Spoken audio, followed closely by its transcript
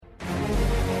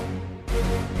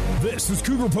This is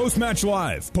Cougar Post-Match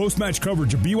Live. Post-match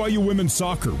coverage of BYU women's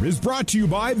soccer is brought to you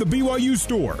by the BYU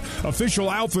Store, official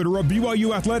outfitter of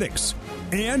BYU Athletics,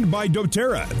 and by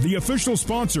doTERRA, the official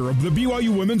sponsor of the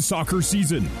BYU women's soccer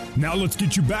season. Now let's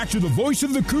get you back to the voice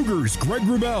of the Cougars, Greg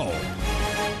Wrubell.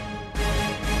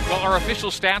 Well, our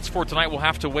official stats for tonight will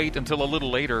have to wait until a little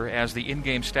later, as the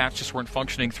in-game stats just weren't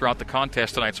functioning throughout the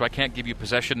contest tonight, so I can't give you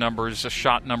possession numbers,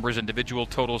 shot numbers, individual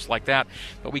totals like that.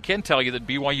 But we can tell you that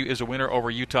BYU is a winner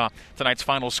over Utah. Tonight's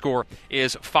final score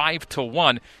is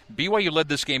 5-1. BYU led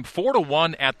this game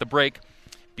 4-1 at the break.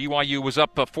 BYU was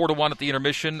up 4-1 at the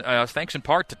intermission, thanks in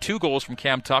part to 2 goals from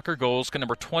Cam Tucker, goals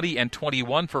number 20 and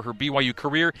 21 for her BYU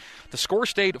career. The score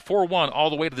stayed 4-1 all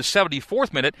the way to the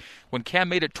 74th minute when Cam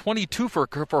made it 22 for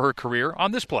her career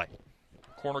on this play.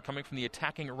 Corner coming from the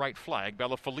attacking right flag,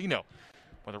 Bella Folino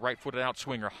with a right-footed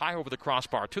outswinger high over the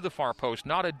crossbar to the far post,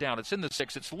 knotted down. It's in the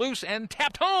 6, it's loose and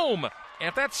tapped home. And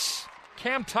if that's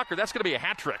Cam Tucker, that's going to be a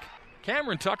hat trick.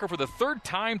 Cameron Tucker for the 3rd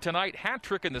time tonight. Hat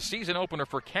trick in the season opener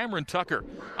for Cameron Tucker.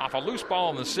 Off a loose ball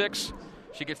in the 6.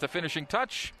 She gets the finishing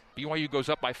touch. BYU goes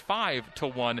up by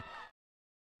 5-1.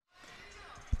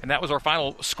 And that was our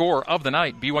final score of the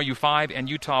night. BYU 5 and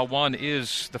Utah 1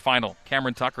 is the final.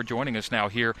 Cameron Tucker joining us now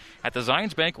here at the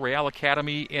Zions Bank Royale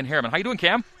Academy in Harriman. How you doing,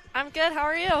 Cam? I'm good. How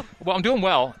are you? Well, I'm doing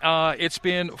well. It's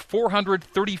been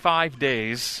 435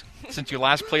 days since you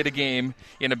last played a game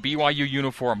in a BYU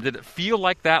uniform. Did it feel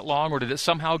like that long, or did it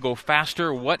somehow go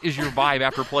faster? What is your vibe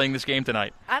after playing this game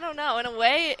tonight? I don't know. In a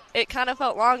way, it kind of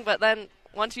felt long, but then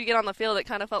once you get on the field, it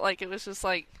kind of felt like it was just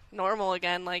like normal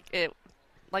again, like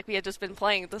we had just been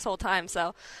playing this whole time.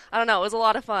 So I don't know. It was a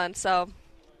lot of fun. So.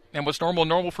 And what's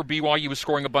normal for BYU was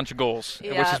scoring a bunch of goals,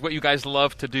 which is what you guys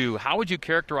love to do. How would you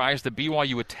characterize the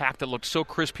BYU attack that looked so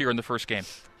crisp here in the first game?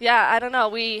 Yeah, I don't know.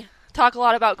 We talk a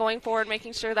lot about going forward,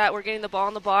 making sure that we're getting the ball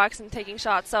in the box and taking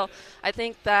shots. So I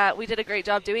think that we did a great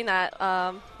job doing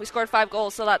that. We scored 5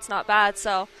 goals, so that's not bad.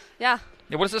 So, yeah.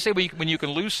 What does it say when you can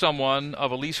lose someone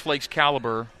of Elise Flake's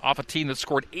caliber off a team that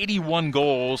scored 81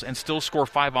 goals and still score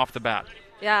 5 off the bat?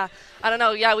 Yeah, I don't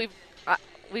know. Yeah,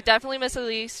 we definitely miss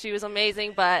Elise. She was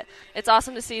amazing, but it's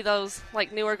awesome to see those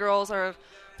like newer girls or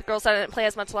the girls that didn't play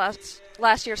as much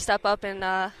last year step up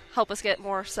and help us get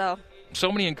more. So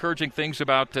many encouraging things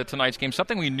about tonight's game,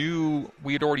 something we knew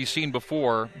we had already seen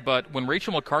before, but when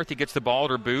Rachel McCarthy gets the ball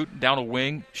at her boot down a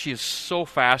wing, she is so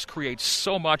fast, creates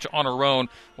so much on her own.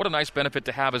 What a nice benefit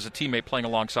to have as a teammate playing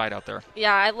alongside out there.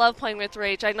 Yeah, I love playing with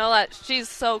Rach. I know that she's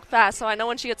so fast, so I know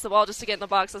when she gets the ball just to get in the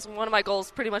box, that's one of my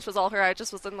goals pretty much was all her. I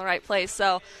just was in the right place,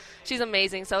 so she's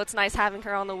amazing. So it's nice having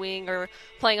her on the wing or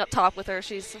playing up top with her.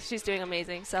 She's doing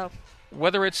amazing, so.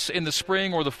 Whether it's in the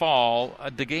spring or the fall,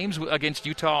 the games against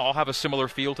Utah all have a similar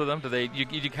feel to them. Do they?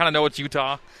 You kind of know it's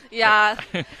Utah? Yeah,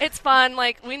 it's fun.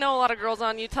 Like, we know a lot of girls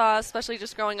on Utah, especially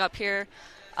just growing up here.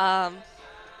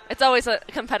 It's always a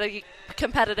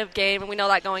competitive game, and we know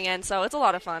that going in, so it's a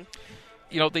lot of fun.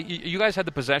 You know, you guys had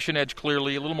the possession edge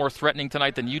clearly, a little more threatening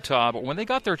tonight than Utah, but when they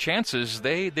got their chances,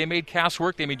 they made Cass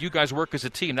work. They made you guys work as a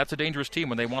team. That's a dangerous team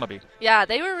when they want to be. Yeah,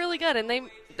 they were really good, and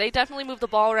they definitely moved the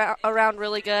ball around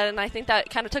really good, and I think that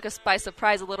kind of took us by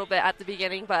surprise a little bit at the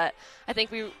beginning, but I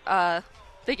think we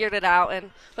figured it out,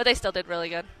 but they still did really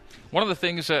good. One of the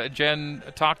things Jen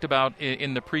talked about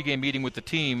in the pregame meeting with the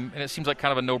team, and it seems like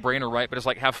kind of a no-brainer, right? But it's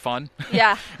like, have fun.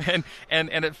 Yeah. and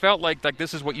it felt like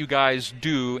this is what you guys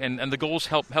do, and the goals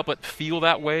help it feel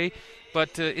that way.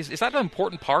 But is that an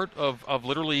important part of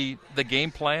literally the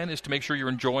game plan, is to make sure you're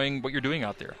enjoying what you're doing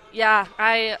out there? Yeah,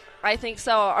 I think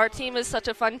so. Our team is such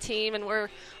a fun team, and we're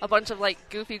a bunch of like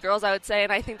goofy girls, I would say,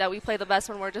 and I think that we play the best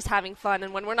when we're just having fun.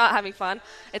 And when we're not having fun,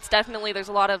 it's definitely there's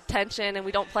a lot of tension and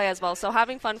we don't play as well. So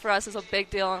having fun for us is a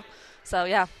big deal. So,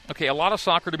 yeah. Okay, a lot of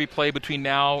soccer to be played between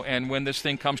now and when this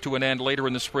thing comes to an end later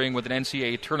in the spring with an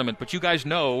NCAA tournament. But you guys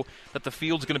know that the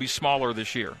field's going to be smaller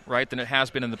this year, right, than it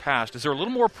has been in the past. Is there a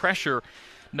little more pressure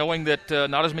knowing that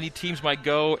not as many teams might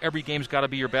go, every game's got to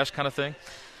be your best kind of thing?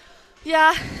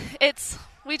 Yeah,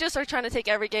 we just are trying to take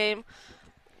every game,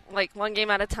 like one game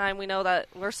at a time. We know that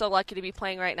we're so lucky to be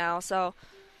playing right now. So,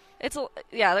 there's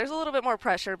a little bit more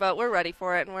pressure, but we're ready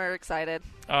for it and we're excited.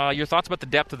 Your thoughts about the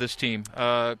depth of this team?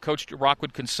 Coach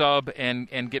Rockwood can sub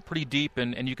and get pretty deep,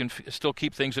 and you can still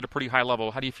keep things at a pretty high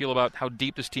level. How do you feel about how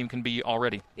deep this team can be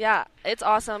already? Yeah, it's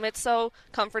awesome. It's so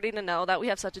comforting to know that we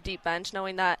have such a deep bench,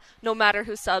 knowing that no matter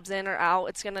who subs in or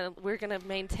out, we're gonna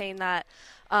maintain that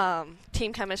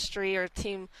team chemistry or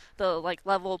the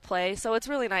level of play. So it's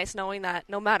really nice knowing that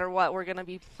no matter what, we're gonna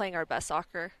be playing our best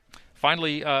soccer.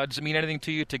 Finally, does it mean anything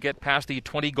to you to get past the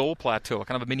 20-goal plateau,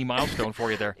 kind of a mini milestone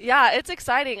for you there? Yeah, it's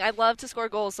exciting. I love to score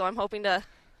goals, so I'm hoping to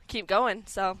keep going.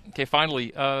 So okay,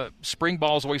 finally, spring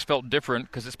ball's always felt different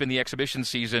because it's been the exhibition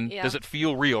season. Yeah. Does it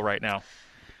feel real right now?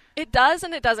 It does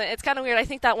and it doesn't. It's kind of weird. I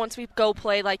think that once we go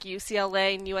play like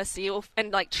UCLA and USC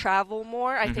and like travel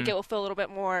more, I think it will feel a little bit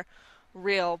more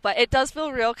real. But it does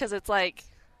feel real because it's like,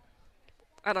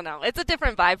 I don't know. It's a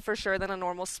different vibe for sure than a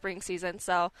normal spring season.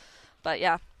 So, but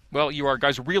yeah. Well, you are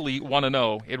guys really want to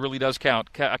know. It really does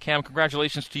count. Cam,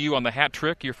 congratulations to you on the hat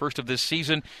trick, your first of this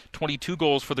season. 22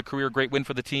 goals for the career, great win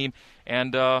for the team,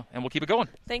 and we'll keep it going.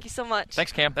 Thank you so much.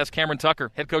 Thanks, Cam. That's Cameron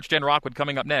Tucker. Head coach Jen Rockwood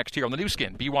coming up next here on the new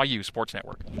skin, BYU Sports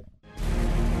Network.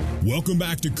 Welcome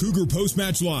back to Cougar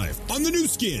Post-Match Live on the new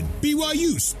skin,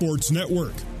 BYU Sports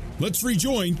Network. Let's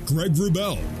rejoin Greg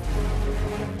Wrubell.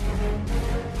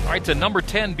 All right, to number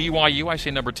 10 BYU. I say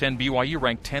number 10 BYU,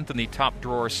 ranked 10th in the top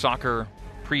drawer soccer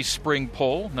pre-spring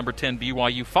poll. Number 10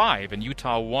 BYU 5 and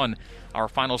Utah 1. Our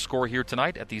final score here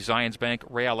tonight at the Zions Bank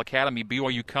Real Academy.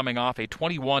 BYU coming off a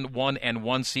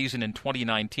 21-1-1 season in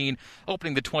 2019,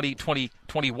 opening the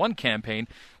 2020-21 campaign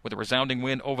with a resounding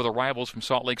win over the rivals from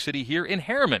Salt Lake City here in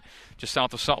Harriman, just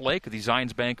south of Salt Lake, at the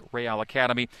Zions Bank Real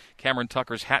Academy. Cameron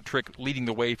Tucker's hat trick leading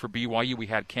the way for BYU. We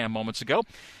had Cam moments ago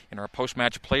in our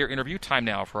post-match player interview. Time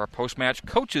now for our post-match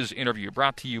coaches interview,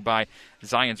 brought to you by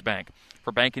Zions Bank.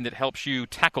 For banking that helps you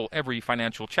tackle every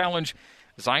financial challenge,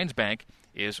 Zions Bank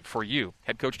is for you.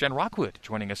 Head coach Jen Rockwood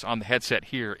joining us on the headset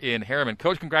here in Harriman.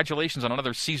 Coach, congratulations on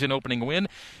another season-opening win.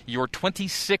 Your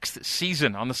 26th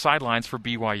season on the sidelines for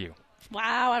BYU.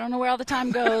 Wow, I don't know where all the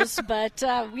time goes, but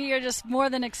we are just more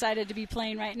than excited to be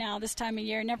playing right now this time of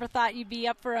year. Never thought you'd be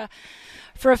up for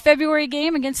a February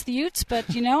game against the Utes, but,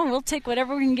 we'll take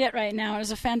whatever we can get right now. It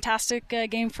was a fantastic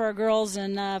game for our girls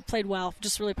and played well.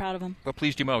 Just really proud of them. What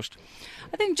pleased you most?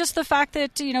 I think just the fact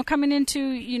that, coming into,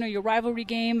 your rivalry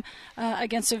game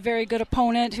against a very good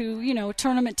opponent who, a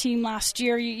tournament team last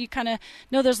year, you kind of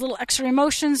know there's little extra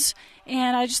emotions.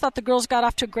 And I just thought the girls got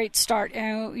off to a great start.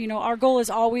 Our goal is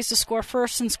always to score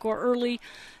first and score early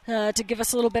to give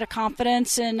us a little bit of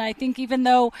confidence. And I think even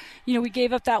though, we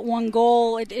gave up that one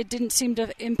goal, it didn't seem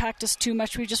to impact us too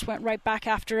much. We just went right back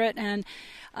after it. And,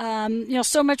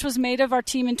 so much was made of our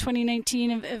team in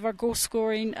 2019, of our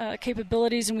goal-scoring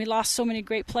capabilities, and we lost so many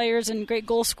great players and great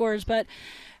goal scorers. But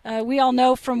we all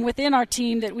know from within our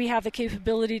team that we have the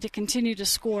capability to continue to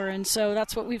score, and so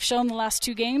that's what we've shown the last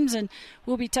two games, and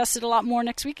we'll be tested a lot more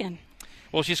next weekend.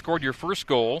 Well, she scored your first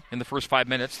goal in the first 5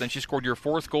 minutes. Then she scored your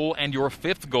fourth goal and your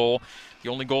fifth goal. The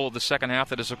only goal of the second half,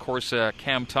 that is, of course,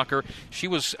 Cam Tucker. She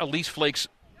was Elise Flake's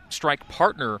strike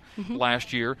partner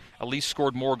last year. Elise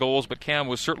scored more goals, but Cam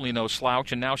was certainly no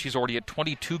slouch, and now she's already at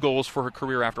 22 goals for her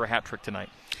career after a hat trick tonight.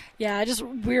 Yeah,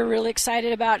 we're really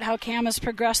excited about how Cam has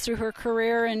progressed through her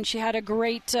career, and she had a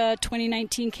great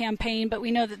 2019 campaign, but we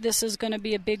know that this is going to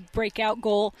be a big breakout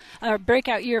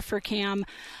year for Cam.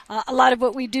 A lot of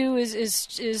what we do is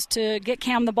to get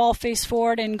Cam the ball face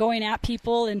forward and going at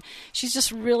people, and she's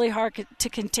just really hard to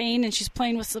contain, and she's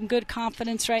playing with some good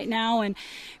confidence right now. And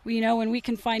when we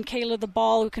can find Kayla the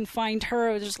ball, who can find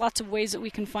her, there's lots of ways that we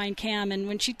can find Cam, and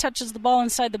when she touches the ball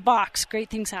inside the box,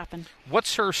 great things happen.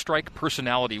 What's her strike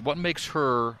personality? What makes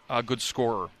her a good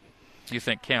scorer, do you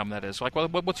think, Cam, that is? Like,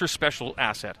 what's her special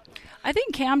asset? I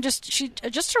think Cam,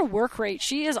 just her work rate.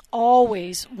 She is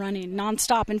always running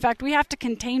nonstop. In fact, we have to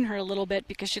contain her a little bit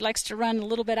because she likes to run a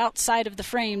little bit outside of the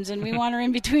frames, and we want her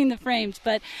in between the frames.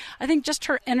 But I think just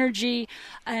her energy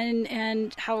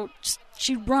and how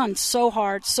she runs so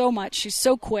hard, so much. She's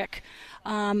so quick,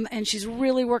 and she's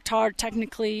really worked hard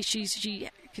technically. She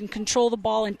can control the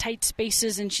ball in tight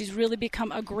spaces, and she's really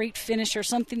become a great finisher,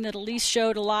 something that Elise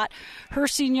showed a lot her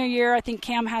senior year. I think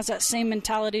Cam has that same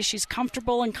mentality. She's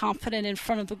comfortable and confident in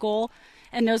front of the goal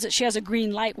and knows that she has a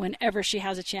green light whenever she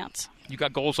has a chance. You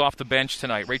got goals off the bench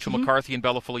tonight. Rachel McCarthy and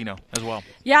Bella Folino as well.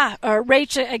 Yeah,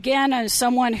 Rachel, again, is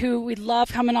someone who we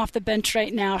love coming off the bench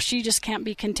right now. She just can't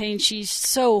be contained. She's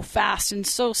so fast and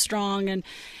so strong, and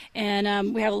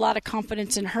we have a lot of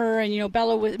confidence in her. And,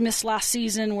 Bella missed last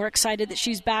season. We're excited that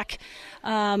she's back,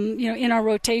 in our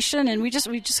rotation. And we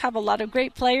just have a lot of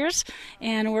great players,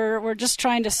 and we're just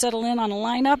trying to settle in on a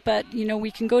lineup. But,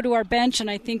 we can go to our bench, and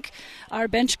I think our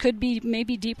bench could be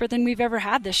maybe deeper than we've ever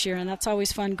had this year, and that's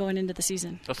always fun going into the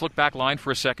season. Let's look back line for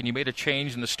a second. You made a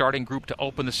change in the starting group to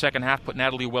open the second half, put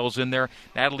Natalie Wells in there.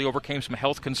 Natalie overcame some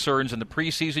health concerns in the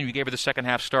preseason. You gave her the second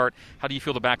half start. How do you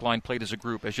feel the back line played as a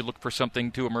group as you look for something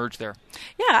to emerge emerge there?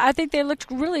 Yeah, I think they looked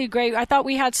really great. I thought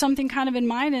we had something kind of in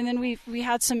mind, and then we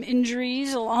had some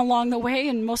injuries along the way,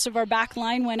 and most of our back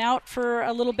line went out for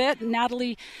a little bit.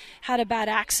 Natalie had a bad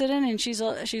accident, and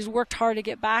she's worked hard to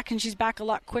get back, and she's back a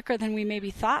lot quicker than we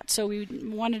maybe thought. So we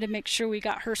wanted to make sure we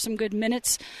got her some good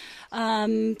minutes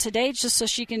today, just so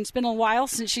she can. It's been a while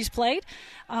since she's played,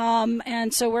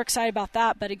 and so we're excited about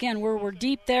that. But again, we're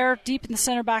deep there, deep in the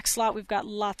center back slot. We've got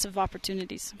lots of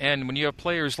opportunities. And when you have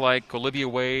players like Olivia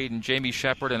Wade and Jamie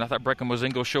Shepard, and I thought Brecca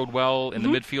Mozingo showed well in the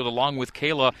midfield along with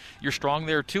Kayla, you're strong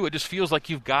there too. It just feels like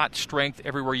you've got strength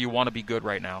everywhere you want to be good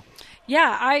right now.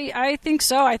 Yeah, I think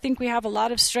so. I think we have a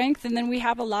lot of strength, and then we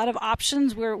have a lot of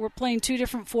options. We're playing 2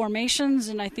 different formations,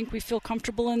 and I think we feel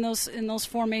comfortable in those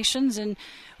formations. And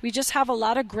we just have a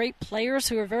lot of great players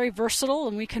who are very versatile,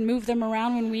 and we can move them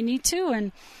around when we need to.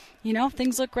 And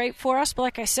things look great for us. But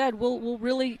like I said, we'll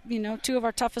really, 2 of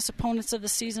our toughest opponents of the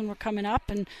season were coming up,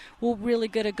 and we'll really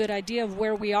get a good idea of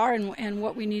where we are and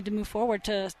what we need to move forward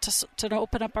to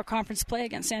open up our conference play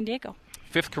against San Diego.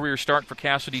 5th career start for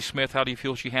Cassidy Smith. How do you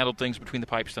feel she handled things between the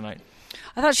pipes tonight?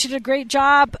 I thought she did a great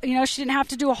job. She didn't have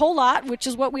to do a whole lot, which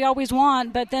is what we always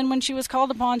want. But then when she was called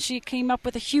upon, she came up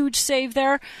with a huge save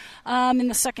there in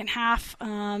the second half.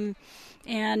 And,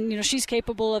 she's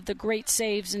capable of the great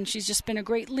saves, and she's just been a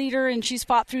great leader, and she's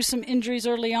fought through some injuries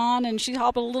early on, and she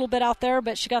hobbled a little bit out there,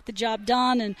 but she got the job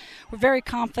done, and we're very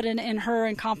confident in her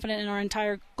and confident in our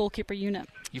entire goalkeeper unit.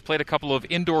 You've played a couple of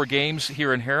indoor games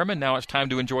here in Harriman. Now it's time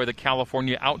to enjoy the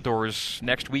California outdoors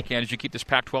next weekend as you keep this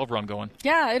Pac-12 run going.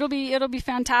 Yeah, it'll be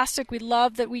fantastic. We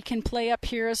love that we can play up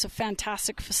here. It's a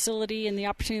fantastic facility, and the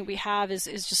opportunity we have is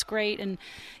just great. And,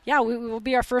 yeah, we will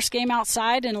be our first game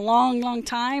outside in a long, long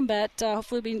time, but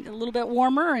hopefully it'll be a little bit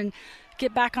warmer and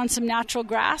get back on some natural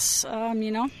grass,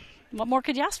 What more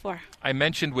could you ask for? I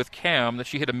mentioned with Cam that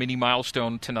she hit a mini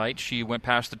milestone tonight. She went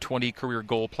past the 20 career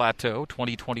goal plateau,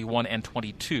 20, 21, and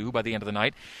 22 by the end of the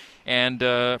night. And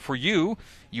for you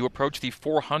approached the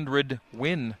 400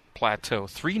 win plateau,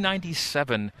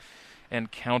 397 and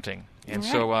counting. And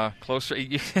so closer,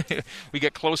 we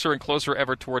get closer and closer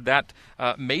ever toward that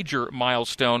major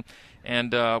milestone.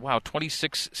 And,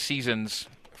 26 seasons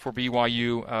for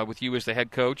BYU with you as the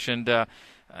head coach. And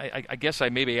I guess I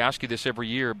maybe ask you this every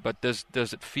year, but does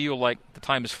it feel like the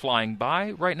time is flying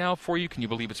by right now for you? Can you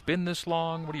believe it's been this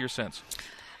long? What are your sense?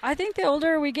 I think the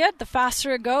older we get, the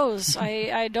faster it goes.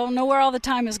 I don't know where all the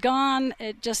time has gone.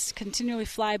 It just continually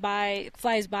flies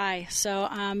by. So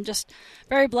I'm just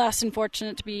very blessed and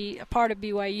fortunate to be a part of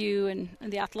BYU and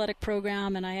the athletic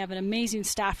program, and I have an amazing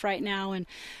staff right now, and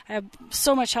I have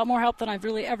so much help, more help than I've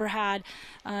really ever had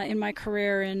in my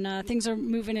career, and things are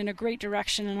moving in a great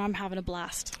direction, and I'm having a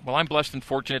blast. Well, I'm blessed and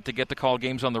fortunate to get to call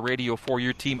games on the radio for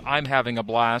your team. I'm having a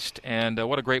blast, and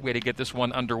what a great way to get this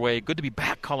one underway. Good to be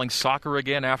back calling soccer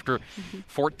again after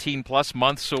 14-plus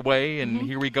months away, and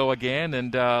here we go again,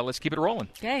 and let's keep it rolling.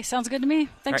 Okay, sounds good to me.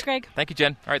 Thanks, Greg. Thank you,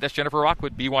 Jen. All right, that's Jennifer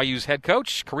Rockwood, BYU's head coach.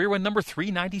 Career win number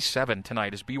 397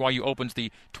 tonight as BYU opens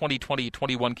the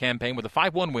 2020-21 campaign with a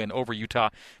 5-1 win over Utah.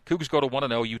 Cougs go to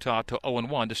 1-0, Utah to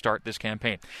 0-1 to start this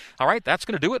campaign. All right, that's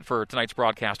going to do it for tonight's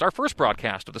broadcast, our first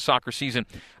broadcast of the soccer season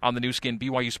on the new skin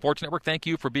BYU Sports Network. Thank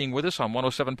you for being with us on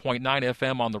 107.9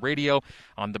 FM on the radio,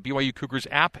 on the BYU Cougars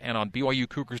app, and on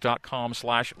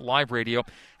BYUCougars.com/live radio.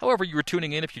 However you're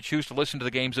tuning in, if you choose to listen to the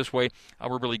games this way,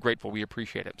 we're really grateful. We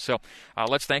appreciate it. So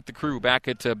let's thank the crew back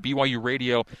at BYU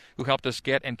Radio who helped us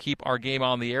get and keep our game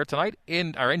on the air tonight.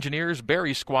 In our engineers,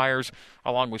 Barry Squires,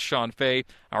 along with Sean Fay,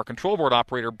 our control board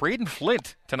operator, Braden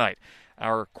Flint tonight.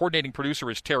 Our coordinating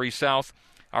producer is Terry South.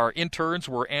 Our interns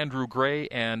were Andrew Gray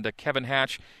and Kevin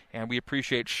Hatch, and we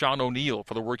appreciate Sean O'Neill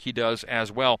for the work he does as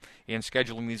well in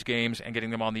scheduling these games and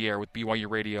getting them on the air with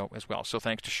BYU Radio as well. So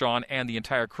thanks to Sean and the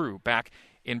entire crew back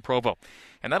in Provo.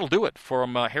 And that'll do it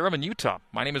from Harriman, Utah.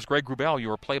 My name is Greg Grubel,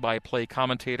 your play-by-play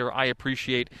commentator. I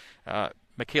appreciate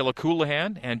Michaela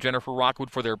Coulihan and Jennifer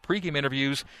Rockwood for their pregame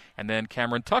interviews, and then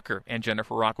Cameron Tucker and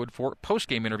Jennifer Rockwood for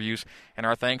postgame interviews. And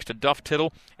our thanks to Duff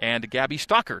Tittle and Gabby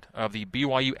Stockard of the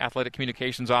BYU Athletic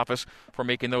Communications Office for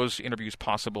making those interviews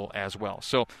possible as well.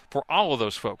 So for all of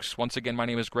those folks, once again, my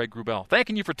name is Greg Grubel.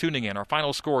 Thanking you for tuning in. Our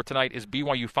final score tonight is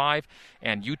BYU 5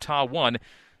 and Utah 1.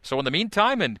 So in the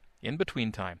meantime and in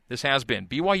between time, this has been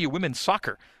BYU Women's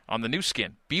Soccer on the new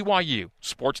skin, BYU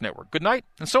Sports Network. Good night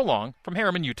and so long from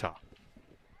Harriman, Utah.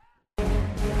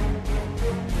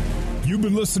 You've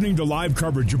been listening to live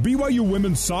coverage of BYU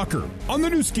Women's Soccer on the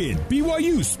new skin,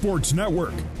 BYU Sports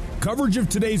Network. Coverage of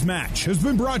today's match has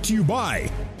been brought to you by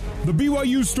the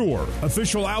BYU Store,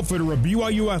 official outfitter of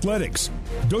BYU Athletics.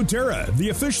 doTERRA, the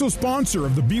official sponsor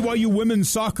of the BYU Women's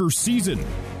Soccer season.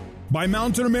 By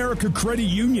Mountain America Credit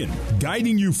Union,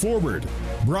 guiding you forward.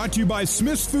 Brought to you by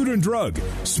Smith's Food and Drug.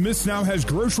 Smith's now has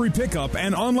grocery pickup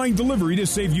and online delivery to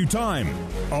save you time.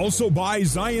 Also by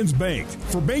Zions Bank,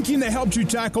 for banking that helps you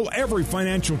tackle every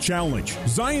financial challenge.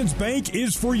 Zions Bank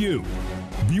is for you.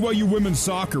 BYU Women's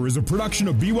Soccer is a production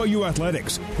of BYU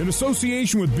Athletics in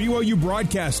association with BYU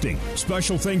Broadcasting.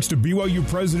 Special thanks to BYU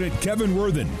President Kevin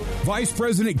Worthen, Vice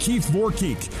President Keith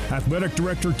Vorkink, Athletic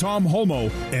Director Tom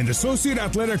Holmo, and Associate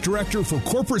Athletic Director for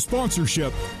Corporate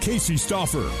Sponsorship, Casey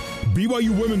Stauffer.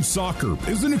 BYU Women's Soccer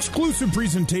is an exclusive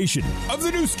presentation of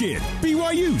the new skin,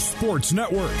 BYU Sports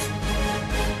Network.